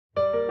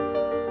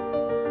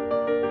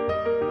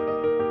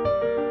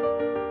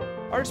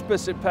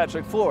Archbishop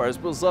Patrick Flores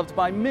was loved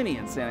by many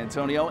in San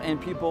Antonio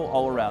and people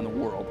all around the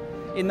world.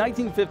 In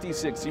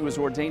 1956, he was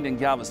ordained in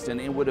Galveston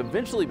and would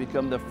eventually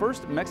become the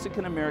first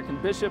Mexican-American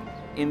bishop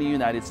in the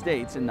United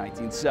States in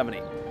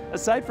 1970.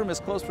 Aside from his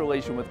close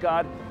relation with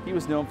God, he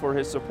was known for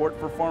his support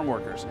for farm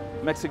workers,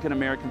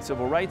 Mexican-American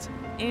civil rights,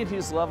 and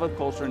his love of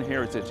culture and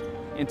heritage.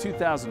 In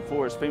 2000,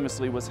 Flores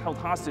famously was held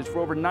hostage for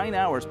over 9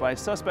 hours by a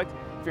suspect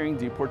fearing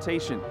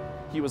deportation.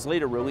 He was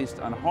later released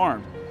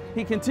unharmed.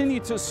 He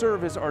continued to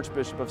serve as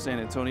Archbishop of San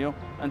Antonio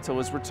until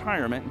his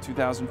retirement in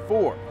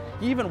 2004.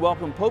 He even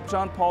welcomed Pope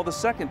John Paul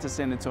II to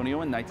San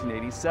Antonio in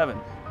 1987.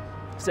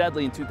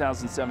 Sadly, in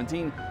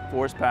 2017,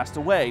 Flores passed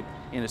away,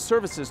 and his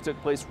services took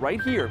place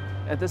right here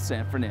at the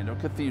San Fernando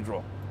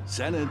Cathedral.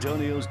 San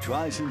Antonio's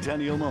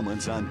Tricentennial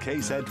Moments on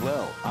KSAT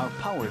 12 are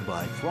powered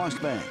by Frost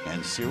Bank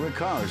and Sierra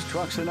Cars,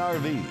 Trucks and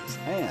RVs,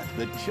 and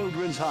the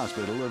Children's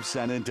Hospital of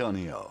San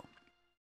Antonio.